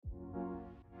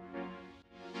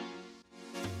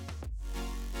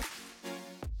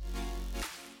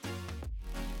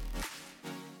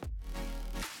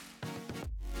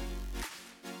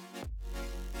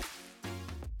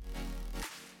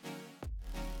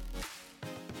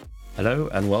Hello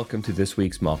and welcome to this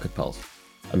week's Market Pulse.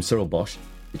 I'm Cyril Bosch,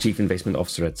 the Chief Investment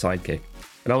Officer at Sidekick,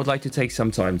 and I would like to take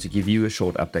some time to give you a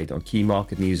short update on key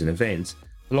market news and events,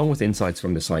 along with insights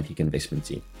from the Sidekick investment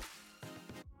team.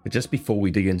 But just before we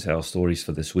dig into our stories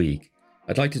for this week,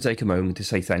 I'd like to take a moment to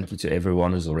say thank you to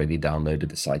everyone who's already downloaded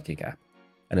the Sidekick app,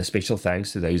 and a special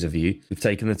thanks to those of you who've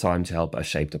taken the time to help us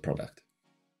shape the product.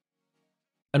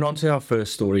 And on to our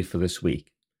first story for this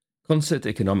week, concert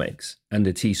economics and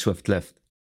the T-Swift lift.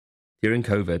 During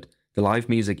COVID, the live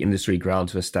music industry ground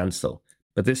to a standstill,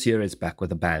 but this year it's back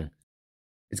with a bang.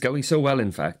 It's going so well,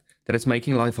 in fact, that it's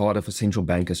making life harder for central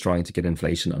bankers trying to get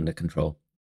inflation under control.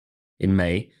 In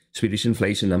May, Swedish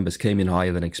inflation numbers came in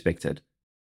higher than expected.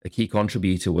 A key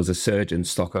contributor was a surge in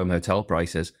Stockholm hotel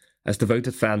prices, as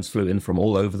devoted fans flew in from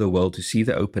all over the world to see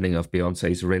the opening of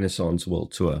Beyoncé's Renaissance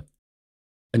World Tour.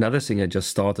 Another singer just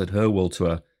started her world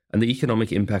tour, and the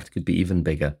economic impact could be even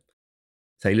bigger.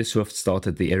 Taylor Swift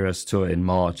started the Eras Tour in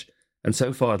March, and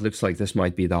so far it looks like this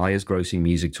might be the highest grossing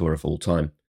music tour of all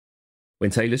time. When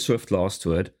Taylor Swift last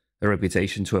toured, her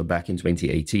Reputation tour back in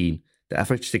 2018, the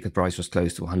average ticket price was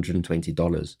close to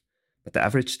 $120. But the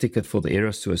average ticket for the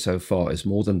Eras Tour so far is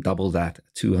more than double that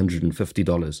at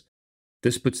 $250.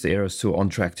 This puts the Eras Tour on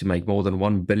track to make more than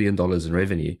 $1 billion in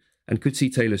revenue, and could see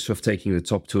Taylor Swift taking the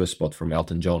top tour spot from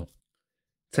Elton John.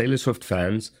 Taylor Swift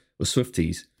fans, or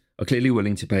Swifties, are clearly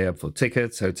willing to pay up for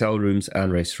tickets, hotel rooms,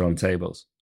 and restaurant tables.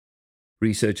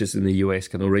 Researchers in the US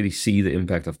can already see the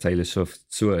impact of Taylor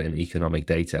Swift's tour in economic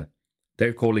data.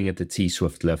 They're calling it the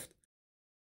T-Swift lift.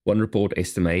 One report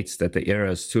estimates that the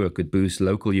Eras Tour could boost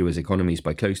local US economies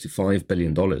by close to $5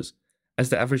 billion, as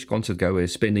the average concert goer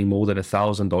is spending more than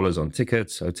 $1,000 on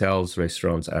tickets, hotels,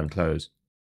 restaurants, and clothes.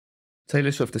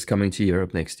 Taylor Swift is coming to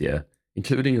Europe next year,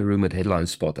 including a rumored headline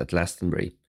spot at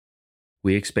Glastonbury.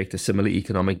 We expect a similar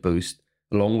economic boost,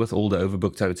 along with all the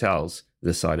overbooked hotels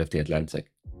this side of the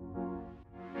Atlantic.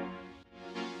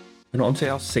 And on to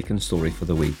our second story for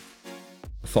the week.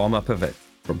 A pharma pivot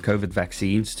from COVID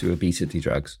vaccines to obesity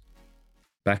drugs.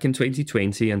 Back in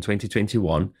 2020 and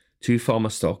 2021, two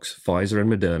pharma stocks, Pfizer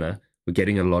and Moderna, were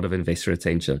getting a lot of investor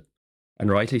attention.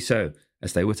 And rightly so,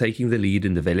 as they were taking the lead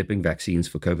in developing vaccines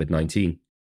for COVID-19.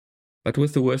 But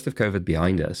with the worst of COVID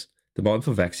behind us, demand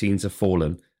for vaccines have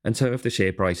fallen, and so have the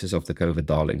share prices of the COVID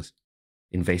darlings.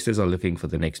 Investors are looking for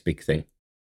the next big thing.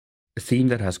 A theme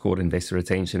that has caught investor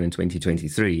attention in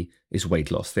 2023 is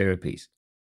weight loss therapies.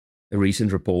 A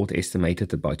recent report estimated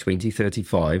that by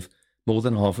 2035, more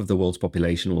than half of the world's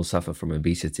population will suffer from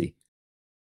obesity.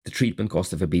 The treatment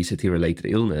cost of obesity-related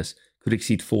illness could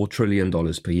exceed $4 trillion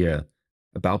per year,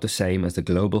 about the same as the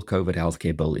global COVID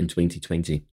healthcare bill in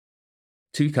 2020.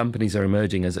 Two companies are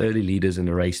emerging as early leaders in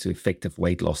the race to effective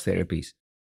weight loss therapies,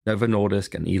 Novo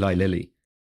Nordisk and Eli Lilly.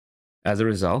 As a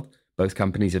result, both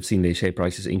companies have seen their share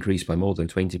prices increase by more than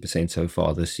 20% so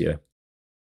far this year.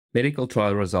 Medical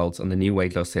trial results on the new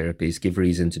weight loss therapies give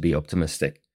reason to be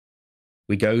optimistic.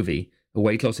 Wegovy, a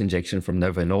weight loss injection from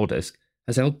Novo Nordisk,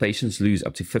 has helped patients lose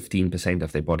up to 15%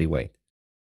 of their body weight.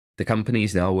 The company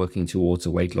is now working towards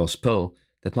a weight loss pill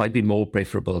that might be more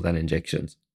preferable than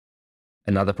injections.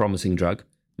 Another promising drug,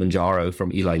 Mounjaro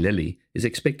from Eli Lilly, is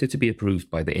expected to be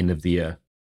approved by the end of the year.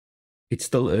 It's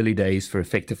still early days for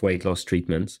effective weight loss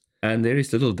treatments, and there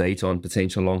is little data on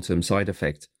potential long-term side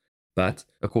effects. But,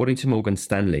 according to Morgan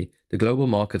Stanley, the global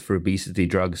market for obesity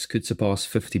drugs could surpass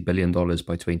 $50 billion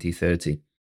by 2030.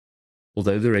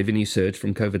 Although the revenue surge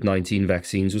from COVID-19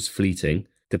 vaccines was fleeting,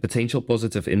 the potential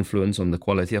positive influence on the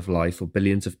quality of life for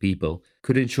billions of people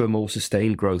could ensure more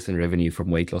sustained growth in revenue from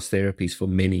weight loss therapies for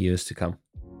many years to come.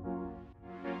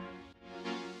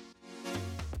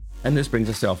 And this brings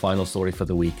us to our final story for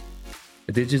the week.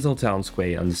 A digital town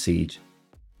square under siege.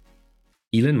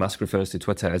 Elon Musk refers to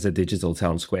Twitter as a digital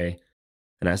town square,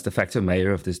 and as de facto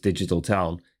mayor of this digital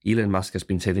town, Elon Musk has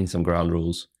been setting some ground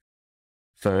rules.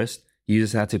 First,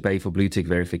 users had to pay for blue tick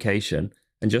verification,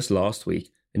 and just last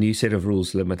week, a new set of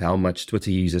rules limit how much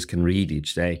Twitter users can read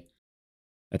each day.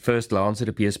 At first glance, it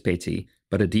appears petty,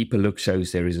 but a deeper look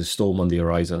shows there is a storm on the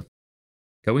horizon.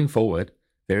 Going forward,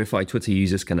 verified Twitter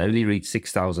users can only read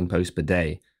 6,000 posts per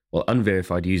day, while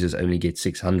unverified users only get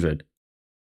 600.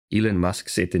 Elon Musk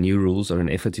said the new rules are an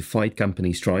effort to fight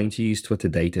companies trying to use Twitter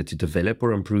data to develop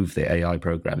or improve their AI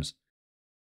programs.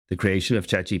 The creation of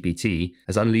ChatGPT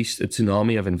has unleashed a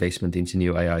tsunami of investment into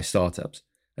new AI startups,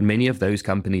 and many of those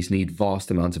companies need vast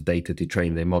amounts of data to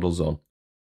train their models on.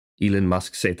 Elon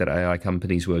Musk said that AI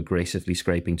companies were aggressively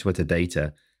scraping Twitter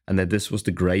data, and that this was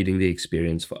degrading the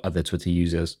experience for other Twitter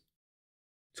users.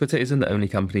 Twitter isn't the only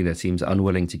company that seems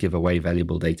unwilling to give away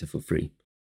valuable data for free.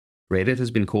 Reddit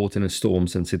has been caught in a storm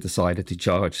since it decided to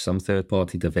charge some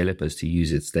third-party developers to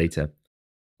use its data.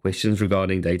 Questions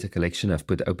regarding data collection have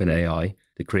put OpenAI,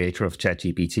 the creator of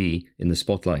ChatGPT, in the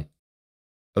spotlight.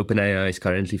 OpenAI is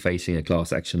currently facing a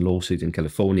class action lawsuit in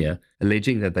California,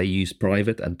 alleging that they use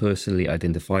private and personally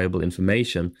identifiable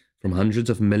information from hundreds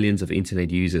of millions of internet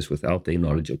users without their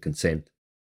knowledge or consent.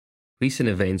 Recent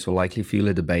events will likely fuel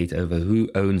a debate over who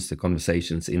owns the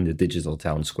conversations in the digital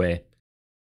town square.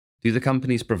 Do the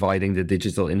companies providing the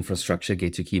digital infrastructure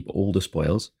get to keep all the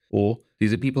spoils, or do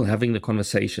the people having the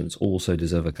conversations also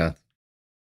deserve a cut?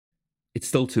 It's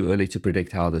still too early to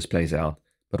predict how this plays out,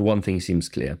 but one thing seems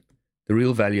clear. The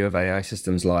real value of AI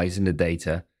systems lies in the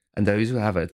data, and those who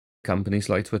have it, companies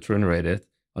like Twitter and Reddit,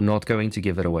 are not going to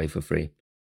give it away for free.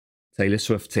 Taylor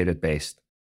Swift said it best: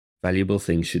 valuable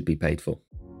things should be paid for.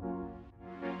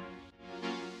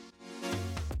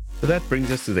 So that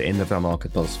brings us to the end of our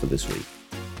Market Pulse for this week.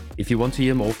 If you want to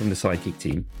hear more from the Sidekick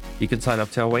team, you can sign up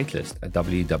to our waitlist at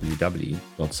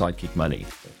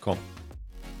www.sidekickmoney.com.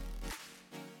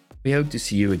 We hope to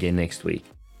see you again next week,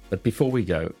 but before we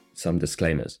go, some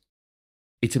disclaimers.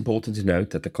 It's important to note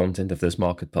that the content of this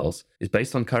Market Pulse is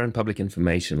based on current public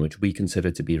information which we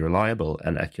consider to be reliable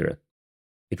and accurate.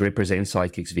 It represents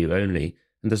Sidekick's view only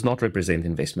and does not represent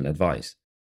investment advice.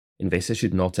 Investors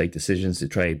should not take decisions to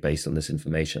trade based on this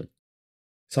information.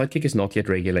 Sidekick is not yet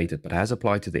regulated but has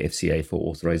applied to the FCA for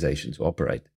authorization to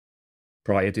operate.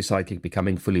 Prior to Sidekick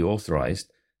becoming fully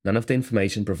authorized, none of the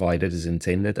information provided is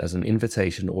intended as an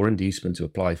invitation or inducement to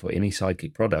apply for any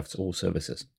Sidekick products or services.